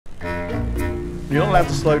You're not allowed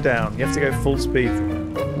to slow down. You have to go full speed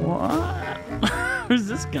from it. What? Who's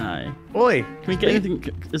this guy? Oi! Can we get anything?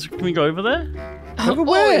 Can we go over there? Over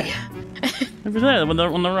where? Over there, on the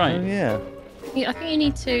right. Oh, yeah. I think you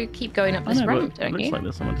need to keep going up this ramp, don't it looks you? like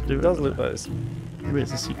there's something to do. It does look like this. Maybe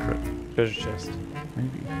it's a secret. Treasure chest. Maybe.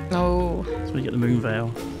 Oh. So we get the moon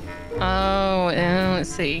veil. Oh, let's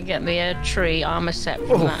see. Get the tree armor set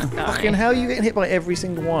from that guy. Fucking hell, you getting hit by every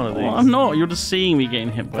single one of these? Oh, I'm not. You're just seeing me getting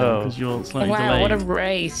hit by because you're slightly delayed. Wow, what a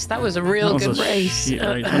race. That was a real good race. Shit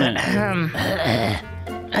race, wasn't it?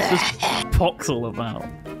 What's this pox all about?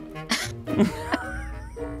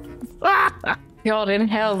 God in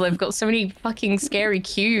hell, they've got so many fucking scary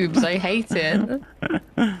cubes. I hate it.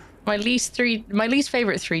 My least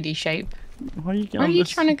favorite 3D shape. Where are you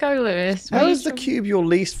trying to go, Lewis? How is the cube your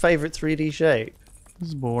least favourite 3D shape? This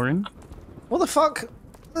is boring. What the fuck?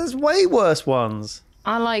 There's way worse ones.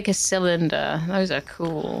 I like a cylinder. Those are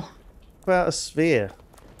cool. What about a sphere?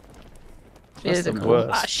 Spheres are the cool. worst.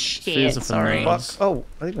 Ah, shit, sorry. Fuck. Oh,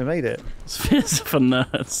 I think we made it. Spheres are for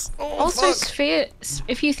nerds. Also,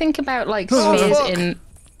 if you think about like spheres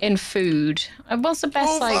in food, what's the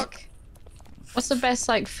best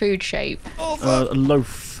like food shape? A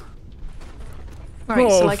loaf. Right,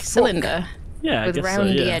 so like a cylinder. Yeah, with I guess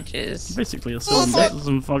roundy so, yeah. edges. Basically a cylinder.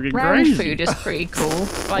 Some fucking Round crazy. food is pretty cool.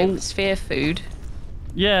 Like sphere food.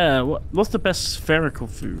 Yeah, what's the best spherical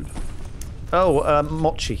food? Oh,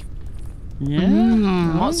 mochi. Yeah.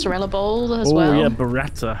 Mozzarella bowl as well. Oh yeah,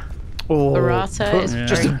 burrata. Oh, burrata is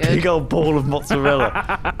just very a good. big old ball of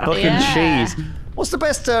mozzarella. Fucking cheese. What's the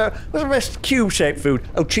best cube-shaped food?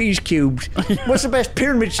 Oh, cheese cubes. What's the best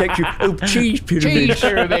pyramid-shaped cube? Oh, cheese pyramid. Cheese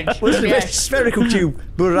pyramid. What's the best spherical cube?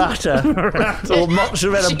 Burrata. Or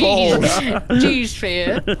mozzarella balls. Cheese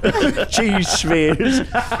sphere. Cheese spheres.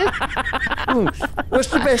 What's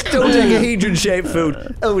the best dodecahedron-shaped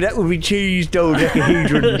food? Oh, that would be cheese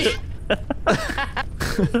dodecahedrons.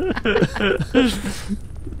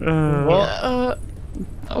 What?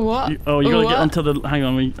 What? You gotta get onto the. Hang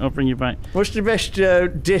on, I'll bring you back. What's the best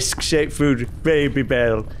disc-shaped food? Baby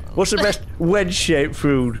Bell. What's the best wedge-shaped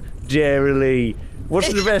food? Dairy Lee. What's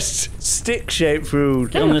the best stick-shaped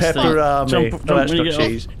food? Pepperami. Jump that's when you not get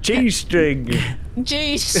cheese. Cheese string.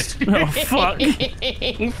 Jeez. Oh fuck!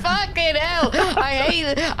 Fucking hell! I hate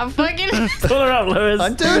it. I'm fucking. Pull her up, Lewis.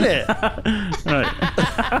 I'm doing it. Right.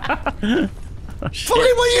 Oh, fucking,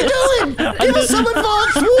 what are you doing? Give us some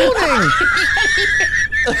advance warning.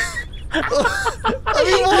 I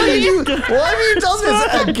mean, why have you done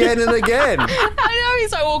this again and again? I know,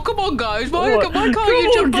 he's like, well, come on, guys. Why can't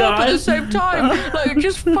you jump up at the same time? Like,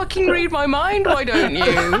 just fucking read my mind, why don't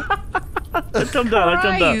you? Come down, I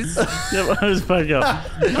come down. Yeah, I was back up.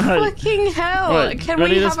 Right. Fucking hell. Right. Can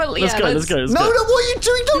Ready? we have a... Let's go. No, what are you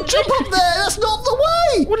doing? Don't jump up there. That's not the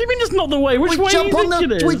way. What do you mean it's not the way? Which way are you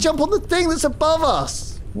thinking it is? We jump on the thing that's above us.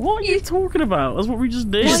 What are you talking about? That's what we just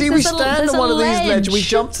did. You see, we stand on one of these ledge. ledges. We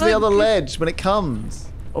jump to the other ledge when it comes.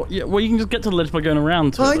 Oh, yeah, well, you can just get to the ledge by going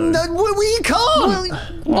around to it. I know, we can't.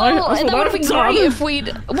 Well, it would have been done. great if we'd...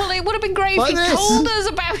 Well, it would have been great Like if you this. told us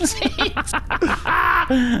about it.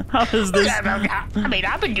 How is this? I mean,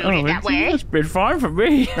 I've been doing it that way. It's been fine for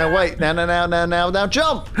me. Now wait, now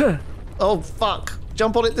jump! Oh fuck!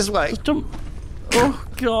 Jump on it this way. Jump. Oh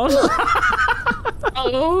god.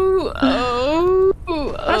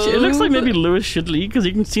 Actually, it looks like maybe Lewis should lead because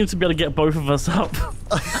he seems to be able to get both of us up.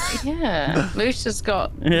 Yeah, Lewis has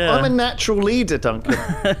got... Yeah. I'm a natural leader, Duncan.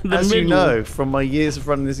 As you know from my years of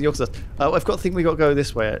running this Yogscast. I've got to think we got to go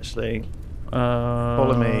this way actually.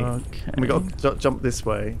 Follow me. Okay. And we got to jump this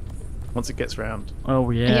way once it gets round.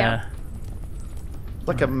 Oh yeah. Yeah.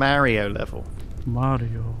 Like a Mario level.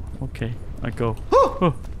 Mario. Okay, I go.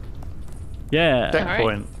 Oh! Yeah.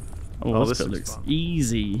 Checkpoint. Oh, this this looks looks fun.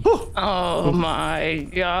 easy. Oh my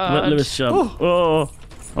god. Let Lewis jump. Oh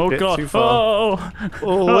Bit god. too far.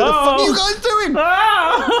 Oh, what the fuck are you guys doing? No!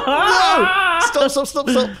 Stop.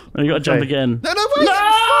 You gotta jump again. No, wait! No!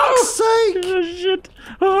 For fuck's sake! Oh, shit.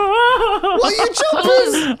 Why are you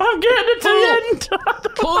jumping? I'm getting it to the end.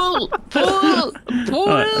 Pull!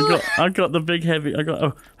 Right, I got the big heavy. I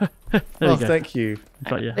got. There you go. Thank you. I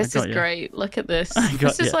got you. This is great. Look at this. got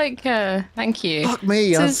This is you. like, thank you. Fuck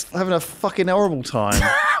me, I'm This is- having a fucking horrible time.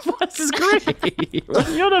 This is great. What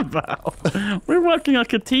are you on about? We're working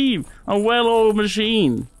like a team. A well-oiled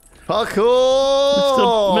machine.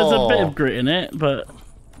 Parkour! There's a bit of grit in it, but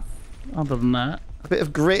other than that, A bit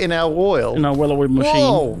of grit in our oil. in our well-oiled machine.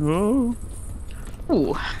 Whoa. Oh.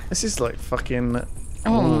 Ooh. This is like fucking...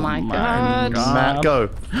 Oh my god. Matt, go.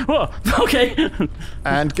 Oh, okay.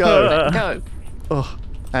 And go. Go. Oh.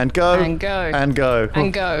 And go. And go. And go.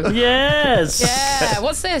 And go. Yes. Yeah,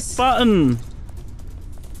 what's this? Button.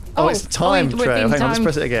 Oh, it's time we're trail. being Hang on, let's timed.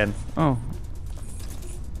 press it again. Oh.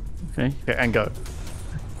 Okay. Okay, and go.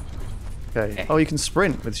 Okay. Oh, you can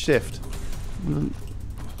sprint with shift.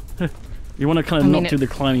 You want to kind of not it- do the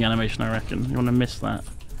climbing animation, I reckon. You want to miss that.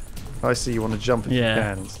 I see. You want to jump if you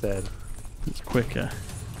can instead. It's quicker.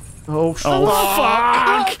 Oh,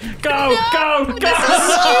 fuck! Go!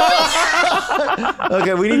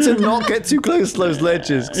 Okay, we need to not get too close to those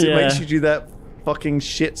ledges because it makes Yeah. you do that fucking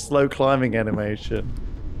shit slow climbing animation.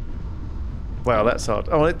 Wow, that's hard.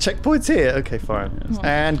 Oh, checkpoint's here. Okay, fine.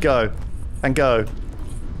 And go. And go.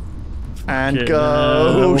 And Shit, go.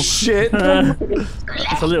 no. Oh, shit.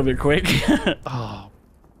 It's a little bit quick. Oh.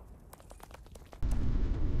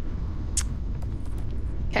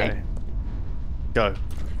 Okay. Go.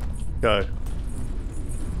 Go.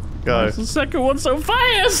 Go. What's the second one so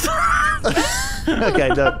fast? Okay,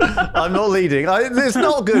 no. I'm not leading. It's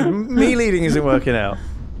not good. Me leading isn't working out.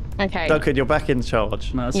 Okay. Duncan, you're back in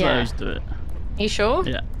charge. No, let's Yeah. let us do it. You sure?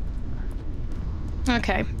 Yeah.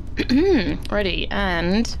 Okay. Ready,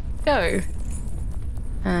 and go.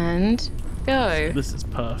 And go. This is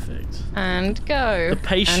perfect. And go. The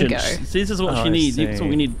patience. And go. See, this is what Oh, she I needs. see. This is what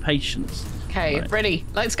we need. Patience. Okay, Right. ready.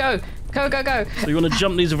 Let's go. Go, go, go. So you want to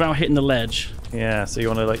jump these without hitting the ledge. Yeah, so you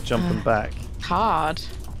want to like jump them back. Hard.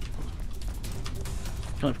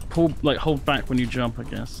 Kind of pull, like hold back when you jump, I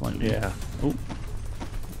guess. Slightly. Yeah. Oh.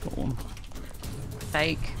 Got one.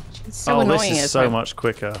 Fake. It's so Oh, annoying. this is as so well. much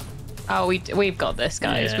quicker. Oh, we've got this,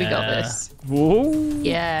 guys. We got Yeah. this. Whoa.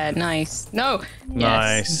 Yeah, nice. No.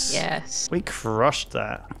 Nice. Yes. We crushed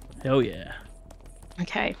that. Hell yeah.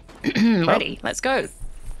 Okay. Ready. Let's go.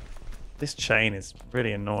 This chain is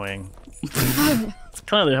really annoying. It's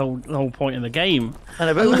kind of the whole point of the game. I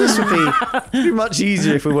know, but this would be much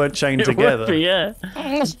easier if we weren't chained It together. would be, yeah.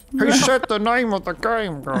 Who said the name of the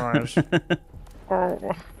game, guys?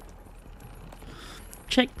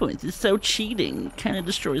 Checkpoints is so cheating. Kind of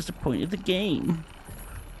destroys the point of the game.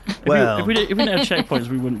 Well, If we didn't have checkpoints,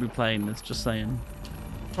 we wouldn't be playing this. Just saying.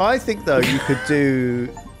 I think though you could do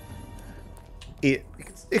it.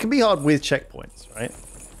 It can be hard with checkpoints, right?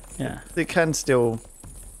 Yeah. It can still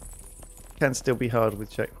be hard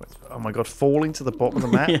with checkpoints. But, oh my god, falling to the bottom of the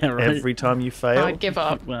map Yeah, right. every time you fail. I'd give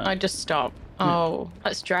up. Well. I'd just stop. Oh,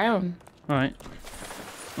 let's drown. All right.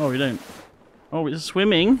 Oh, we don't. Oh, it's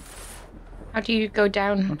swimming. How do you go I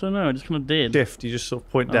down? don't know. I just kind of did. Shift. You just sort of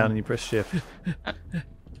point down Oh. and you press shift.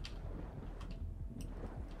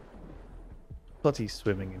 Bloody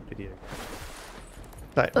swimming in video.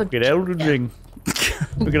 Like, Oh, look at Elden Ring.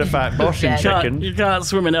 We're gonna fight boss in Yeah. chicken. You can't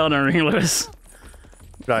swim in Elden Ring, Lewis.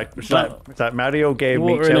 Right, it's like Mario game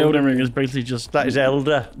Water meets in Elden Elden Ring Ring. is basically just That is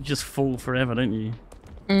Elder. you just fall forever, don't you?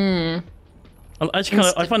 I actually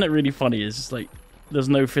I find it really funny. It's just like there's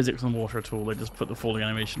no physics on water at all. They just put the falling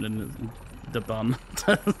animation in and they're done.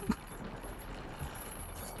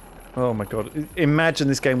 Oh my god! Imagine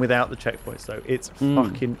this game without the checkpoints, though. It's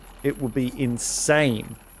fucking. It would be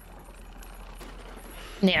insane.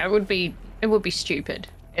 Yeah, it would be stupid.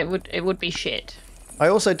 It would be shit. I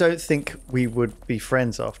also don't think we would be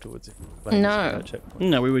friends afterwards if we were playing this No. without checkpoints.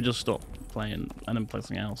 No, we would just stop playing and then play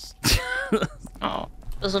something else. Oh,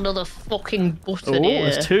 there's another fucking button Oh, here.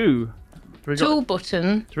 there's two. Do Two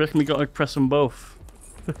button. you reckon we got to press them both?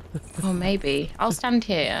 Oh, maybe. I'll stand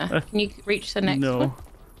here. Can you reach the next No. one?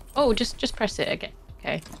 Oh, just press it again.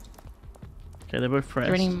 Okay. Okay, they're both Is pressed.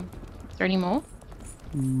 there any more?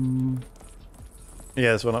 Yeah,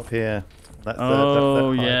 there's one up here. That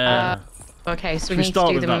Oh, height. yeah. Okay, so Should we we need start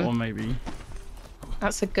to do with them. that one, maybe?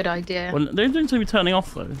 That's a good idea. Well, they don't seem to be turning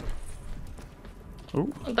off, though. Oh.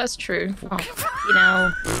 Oh, that's true. Oh, you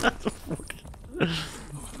know.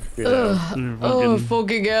 Yeah. Oh,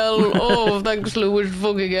 fucking hell. Oh, thanks, Lewis.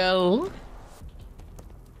 Fucking hell.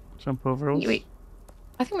 Jump over us. Wait.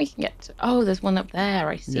 I think we can get to... Oh, there's one up there.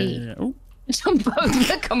 I Yeah, see. yeah, yeah. Oh. Jump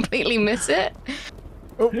over, completely miss it.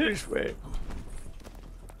 Oh, this way.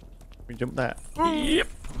 We jump that. Yep.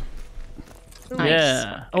 Nice.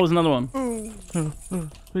 Yeah. Oh, there's another one.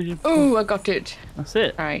 Oh, I got it. That's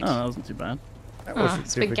it. Right. Oh, that wasn't too bad. That Ah, wasn't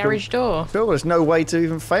it's a big difficult. garage door. Phil, there's no way to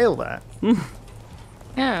even fail that.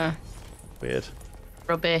 Yeah. Weird.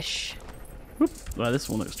 Rubbish. Well, this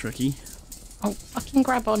one looks tricky. Oh, fucking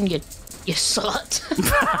grab on, you slut.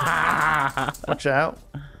 Watch out.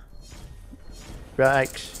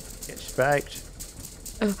 Spikes. Get spiked.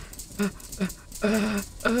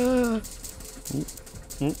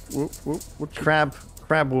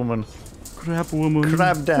 Crab woman. Crab woman.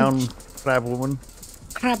 Crab down, crab woman.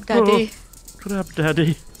 Crab daddy. Crab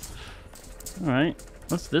daddy. Alright.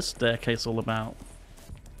 What's this staircase all about?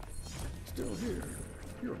 Still here.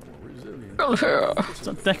 You're more resilient, Oh. Is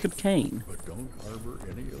that Deckard Cain? but don't harbor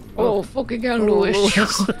any illusions. Oh, fucking hell, Lewis.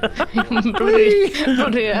 Bloody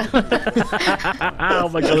here. Oh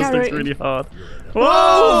my god, this thing's really hard.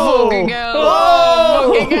 Oh, fucking hell.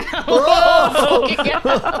 Oh, fucking hell. Oh, fucking hell.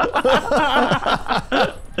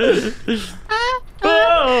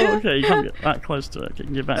 Oh, okay, you can't get that close to it. Okay, you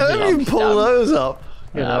can get back. How do you pull those up?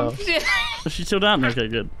 You know. Is she still down? Okay,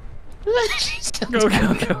 good. She's still Go,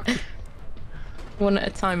 down. go, go. One at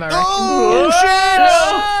a time, I reckon. Oh,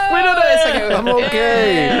 shit! We did it! I'm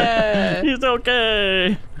okay. Yeah. He's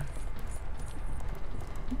okay.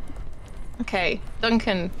 Okay,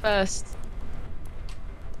 Duncan first.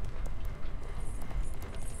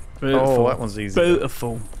 Oh, that one's easy.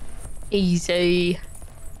 Beautiful. Easy.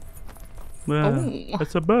 Yeah, Oh.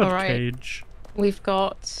 it's a bird All right. cage. We've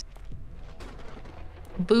got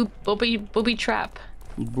booby trap.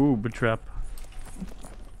 Boob trap.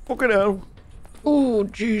 Fucking hell. Oh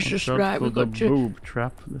Jesus! Watch out Right, for we've the got to. boob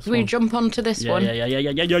trap. This We one. jump onto this Yeah, one. yeah. Go,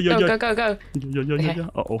 Yeah. go, go, go. Yeah. Okay. Uh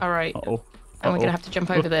oh. All right. And we're gonna have to jump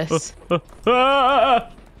over this. Okay, we're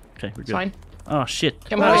It's good. fine. Oh shit.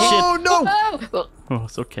 Jump over here. Oh, no! Oh, Oh,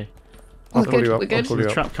 it's okay. I'll we're pull good. you up, We're I'll good. pull There's you a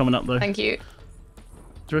up. trap coming up though. Thank you.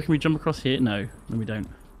 Do you reckon we jump across here? No, we don't.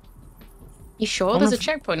 You sure? There's a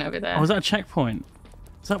checkpoint over there. Oh, is that a checkpoint?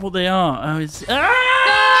 Is that what they are? Oh, it's. Ah!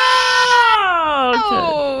 Okay.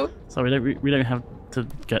 Oh! So we don't have to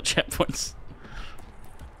get checkpoints.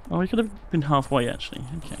 Oh, we could have been halfway actually.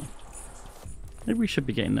 Okay. Maybe we should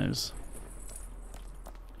be getting those.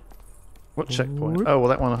 What checkpoint? Oh, well,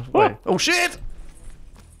 that one. Wait. Oh, shit!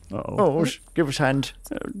 Uh-oh. Oh, give us a hand.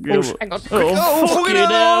 Oh, Hang on. oh, fucking hell!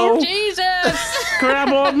 Oh, Jesus! Grab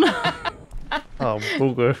on! Oh,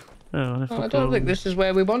 booger. Oh, I don't think this is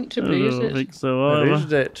where we want to be, I is don't it? think so That either.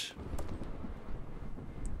 is it.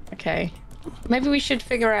 Okay. Maybe we should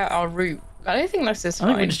figure out our route. I don't think this is I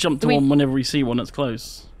fine. think we just jump to Do we- one whenever we see one that's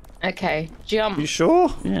close. Okay, jump. You sure?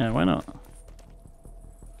 Yeah, why not?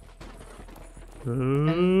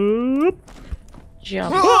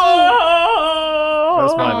 Jump. That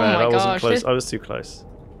was my Oh bad. my I wasn't gosh, close. this- I was too close.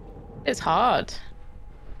 It's hard.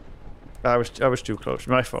 I was too close.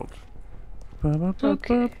 My fault.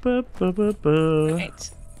 Okay.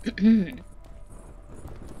 Right.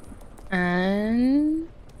 And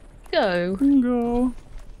go. Go.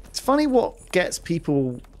 It's funny what gets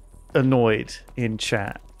people annoyed in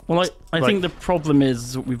chat. Well, I Like- think the problem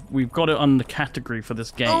is we've got it under category for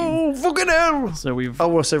this game. Oh, fucking hell! So we've Oh,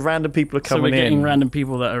 well, so random people are so we're coming getting in. random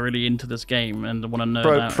people that are really into this game and want to know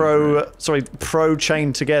Pro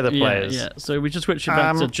chain together players. Yeah. So we just switch it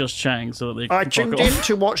back to just chatting so that they can I fuck tuned off. in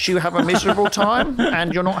to watch you have a miserable time,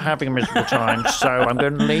 and you're not having a miserable time, so I'm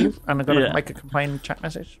going to leave, and I'm going to Yeah. make a complaint chat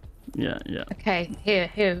message. Yeah, yeah. Okay, here.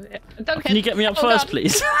 Duncan. Can you get me up hold first, on.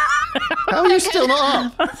 please? How are you still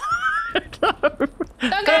not up?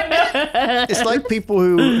 Duncan! It's like people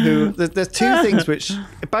who there's two things which,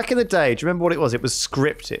 back in the day, do you remember what it was? It was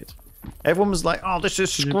scripted. Everyone was like, oh, this is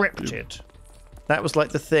scripted. That was like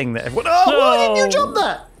the thing that everyone, oh, why didn't you jump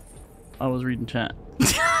that? I was reading chat.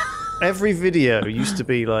 Every video used to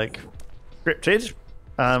be like scripted,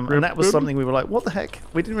 and that was something we were like, what the heck?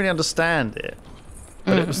 We didn't really understand it,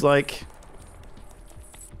 but it was like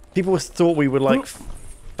people thought we were like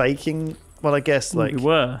faking. Well, I guess like We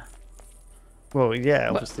were. well, yeah,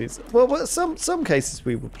 obviously. Well, some cases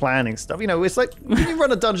we were planning stuff. You know, it's like when you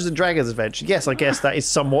run a Dungeons and Dragons adventure. Yes, I guess that is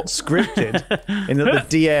somewhat scripted in that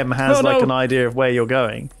the DM has Oh, like no. an idea of where you're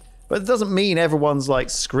going, but it doesn't mean everyone's like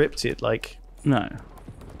scripted. Like No.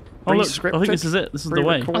 Oh, look, I Pre-scripted? think this is it. This is the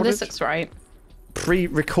way. Pre-recorded? Oh, this looks right.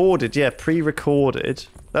 pre-recorded. Yeah, pre-recorded.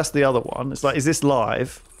 That's the other one. It's like, is this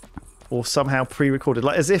live or somehow pre-recorded?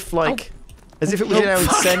 Like as if as if it was in our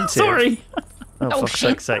incentive. Sorry. Oh, Oh, for shit.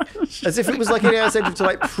 fuck's sake. As if it was like in our incentive to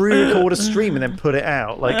like pre-record a stream and then put it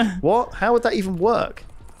out. Like, what? How would that even work?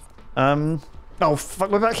 Oh, fuck,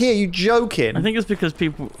 we're back here. You joking? I think it's because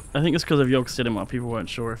people. I think it's because of Yogscast. People weren't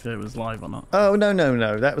sure if it was live or not. Oh,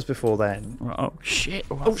 no. That was before then. Right, oh shit!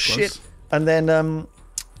 Oh, Oh, that's shit. close.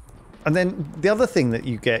 And then the other thing that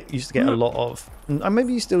you used to get a lot of, and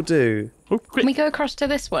maybe you still do. Oh, Can quick! we go across to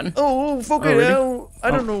this one? Oh, fucking really? hell. I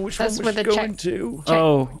don't know which That's one where we're the going check- to.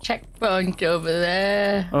 Oh, Checkpoint over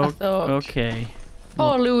there. I oh, thought. okay.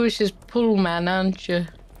 Poor Lewis is pull man, aren't you?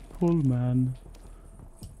 Cool man.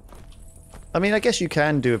 I mean, I guess you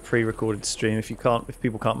can do a pre-recorded stream if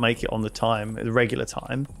people can't make it on the regular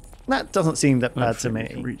time. That doesn't seem that bad to Hopefully we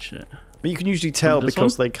can me. reach it. But you can usually tell This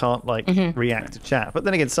because one? they can't like react to chat. But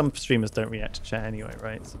then again, some streamers don't react to chat anyway,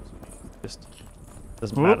 right? So it just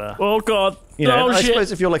doesn't Oh, matter. oh god! You know, oh I shit!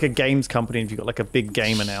 suppose if you're like a games company and if you've got like a big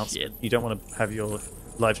game announcement, Shit. you don't want to have your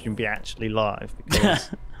live stream be actually live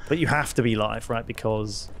because but you have to be live, right?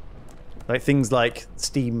 Because Like things like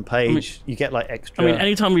Steam page, you get like extra. I mean,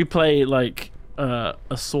 anytime we play like a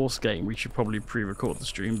source game, we should probably pre-record the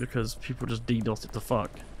stream because people just DDoS it to fuck.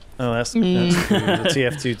 Oh, that's true. The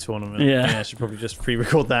TF2 tournament. Yeah. I should probably just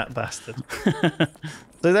pre-record that bastard.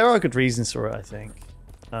 So there are good reasons for it, I think.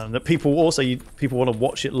 That people also people want to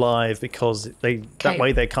watch it live because that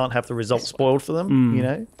way they can't have the results spoiled for them, you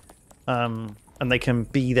know, and they can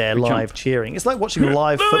be there live cheering. It's like watching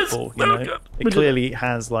live football, you know. It clearly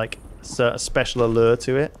has like a special allure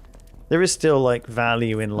to it. There is still like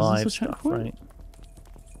value in live stuff, right?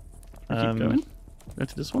 Keep going. Go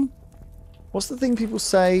to this one. What's the thing people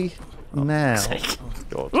say now? Oh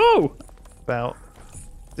God! Oh! About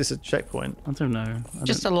this a checkpoint? I don't know.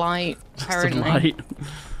 Just a light, apparently. Just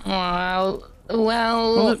a light.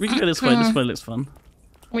 Well, We can go this way. This way looks fun.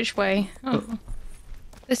 Which way? Oh.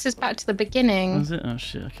 This is back to the beginning. Is it? Oh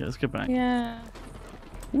shit. Okay, let's go back. Yeah.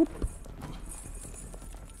 Whoop.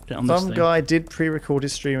 Get on this Some thing. guy did pre-record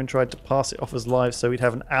his stream and tried to pass it off as live so he'd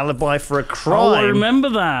have an alibi for a crime. Oh, I remember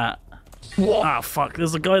that. What? Ah, fuck.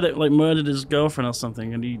 There's a guy that like murdered his girlfriend or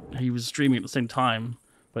something, and he was streaming at the same time,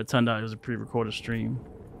 but it turned out it was a pre-recorded stream.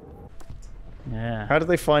 Yeah. How did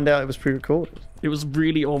they find out it was pre-recorded? It was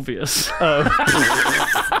really obvious. Oh.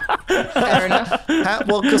 Fair enough.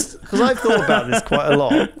 Well, because I've thought about this quite a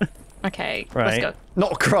lot. Okay, Right. let's go.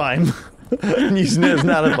 Not a crime. Using it as an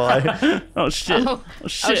alibi. Oh shit. Oh, Oh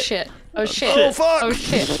shit. oh shit. Oh shit. Oh, fuck. Oh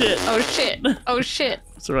shit. Shit. Oh shit. Oh shit.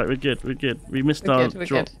 It's alright, we're good, we're good. We missed We're our good, we're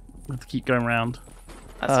drop. good. We have to keep going round.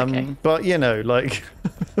 That's okay. But you know, like,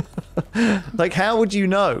 like how would you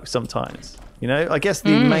know? Sometimes, you know. I guess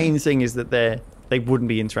the main thing is that they wouldn't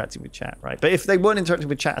be interacting with chat, right? But if they weren't interacting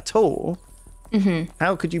with chat at all,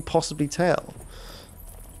 how could you possibly tell?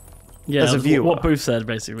 Yeah, As a that's viewer. what Booth said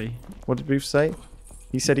basically. What did Booth say?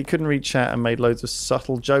 He said he couldn't read chat and made loads of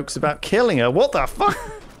subtle jokes about killing her. What the fuck?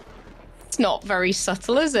 It's not very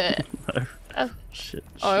subtle, is it? Shit.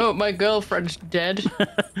 I hope my girlfriend's dead.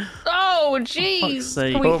 Oh, jeez.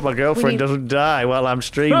 sake. I hope my girlfriend doesn't die while I'm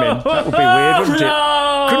streaming. Oh, That would be weird, wouldn't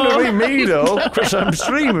no! it? Couldn't it be me though, because I'm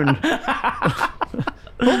streaming.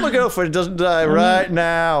 Hope my girlfriend doesn't die right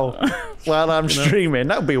now while I'm streaming.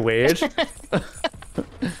 That would be weird.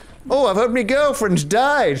 Oh, I've heard my girlfriend's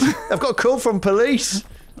died. I've got a call from police.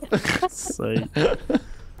 Sake.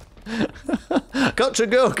 Got to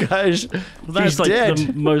go, guys. That's She's like dead.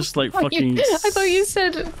 the most like fucking. I thought you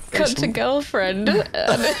said cut to girlfriend.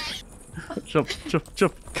 Chop, chop,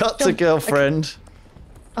 chop. Cut to girlfriend.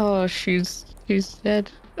 Oh, she's dead.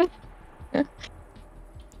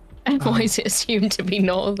 And why is it assumed to be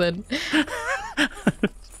northern?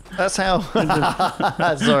 That's how.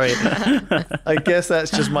 Sorry. I guess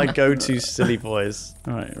that's just my go-to silly voice.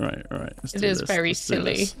 Right. Let's It do is this, very let's do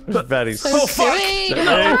silly. this. Very. So silly.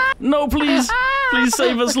 No, please, please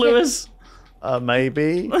save us, Lewis.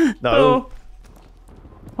 Maybe. No.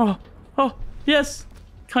 Oh, yes,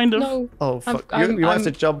 kind of. No. Oh fuck! I'm- you might have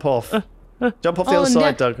to jump off. Jump off the other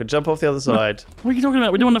side, Duncan. Jump off the other side. What are you talking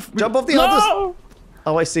about? We don't want to Jump off the no! other.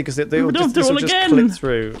 Oh, I see. Because they will don't just, do this it will just again. clip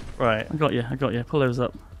through. Right. I got you. Pull those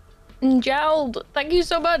up. Jald, thank you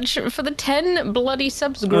so much for the 10 bloody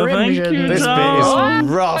thank subscriptions. you, This bit Jald. is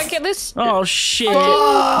rough. Look at this. Oh shit!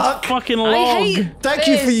 Fuck. Fucking I log. hate Thank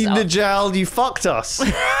you for this. Najal. You fucked us.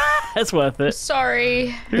 It's worth it.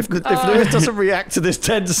 Sorry. If Lewis doesn't react to this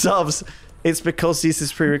 10 subs, it's because this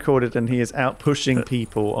is pre-recorded and he is out pushing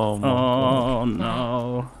people. Oh my god. Oh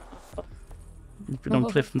no. You've been on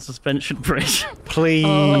cliff and suspension bridge.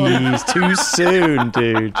 Please, too soon,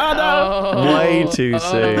 dude. Oh. Way too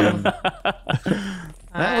soon.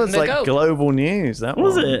 That was like go. global news. That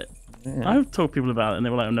Was one. it? Yeah. I've told people about it and they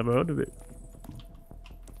were like, I've never heard of it.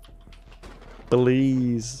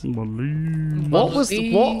 Please. Well, What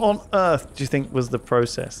on earth do you think was the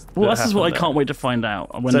process? this is what I happened can't wait to find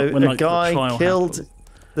out. When, there? So when a like, the guy trial killed happens.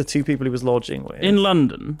 the two people he was lodging with In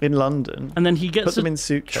London. in London. And then he Put gets them a in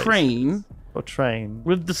suitcases. train Or train.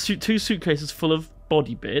 with the two suitcases full of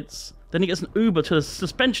body bits. Then he gets an Uber to the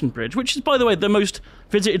suspension bridge, which is, by the way, the most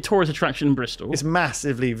visited tourist attraction in Bristol. It's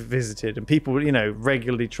massively visited, and people, you know,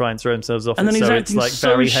 regularly try and throw themselves off And it, then he's so it's acting like so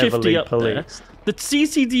very shifty heavily up there. policed. The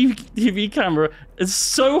CCTV camera is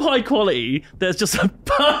so high quality, there's just a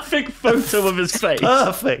perfect photo of his face.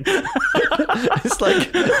 Perfect. It's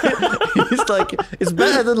like it's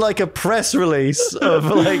better than like a press release of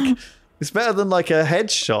like. It's better than like a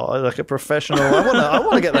headshot, like a professional. I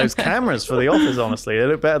want to get those cameras for the office. Honestly, they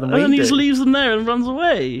look better than And we then he do. just leaves them there and runs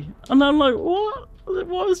away. And I'm like, what?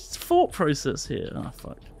 What is the thought process here? Oh,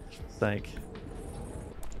 fuck. Sake.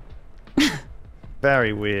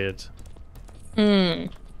 Very weird. Yeah,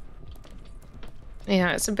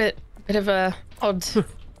 it's a bit of a odd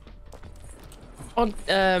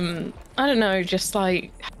I don't know, just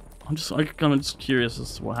like... I'm kind of just curious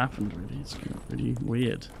as to what happened, really. It's kind of really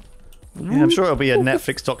weird. Yeah, I'm sure it'll be a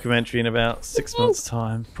Netflix documentary in about 6 months'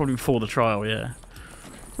 time. Probably before the trial, yeah.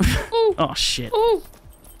 Oh, shit. Ooh.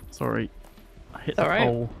 Sorry. I hit All the right.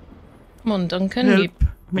 hole. Come on, Duncan. Help. I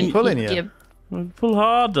mean, Pulling you. Pull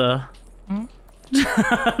harder.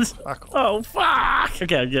 Fuck off. Oh, fuck!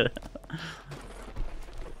 Okay, I get it.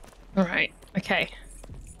 Alright, okay.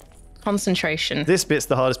 Concentration. This bit's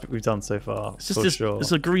the hardest bit we've done so far, It's just for this, sure.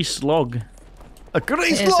 it's a grease log. A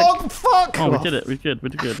grease It's a- log! Fuck! Oh, we did it. We did. We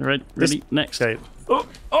did good. Right, ready? Next. Okay.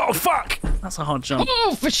 Oh, fuck! That's a hard jump.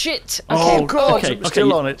 Oh, for shit! Oh, God! okay, I'm still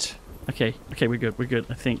okay. on it. Okay, we're good. We're good.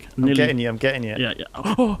 I think. I'm getting you. I'm getting you. Yeah.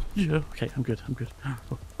 Oh, yeah. Okay, I'm good.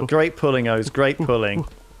 Great pulling, O's. Great pulling.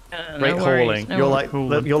 Great no worries, hauling. no You're worries.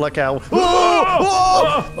 like you're like our.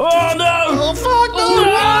 Oh no! Oh fuck!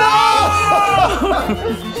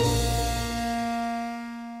 No!